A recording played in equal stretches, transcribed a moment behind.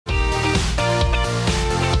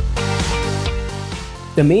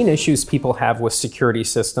The main issues people have with security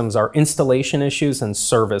systems are installation issues and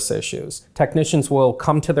service issues. Technicians will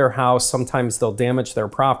come to their house, sometimes they'll damage their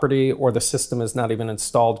property or the system is not even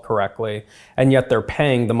installed correctly, and yet they're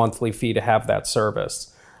paying the monthly fee to have that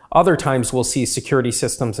service. Other times we'll see security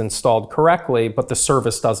systems installed correctly, but the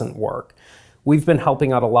service doesn't work. We've been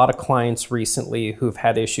helping out a lot of clients recently who've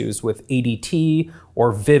had issues with ADT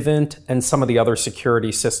or Vivint and some of the other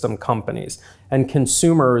security system companies. And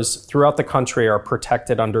consumers throughout the country are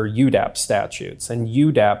protected under UDAP statutes. And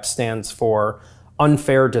UDAP stands for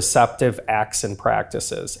Unfair Deceptive Acts and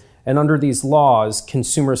Practices. And under these laws,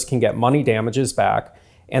 consumers can get money damages back,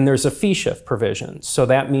 and there's a fee shift provision. So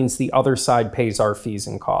that means the other side pays our fees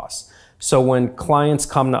and costs. So when clients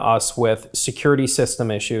come to us with security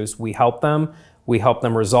system issues, we help them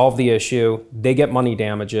resolve the issue, they get money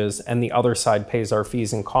damages, and the other side pays our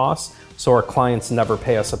fees and costs, so our clients never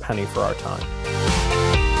pay us a penny for our time.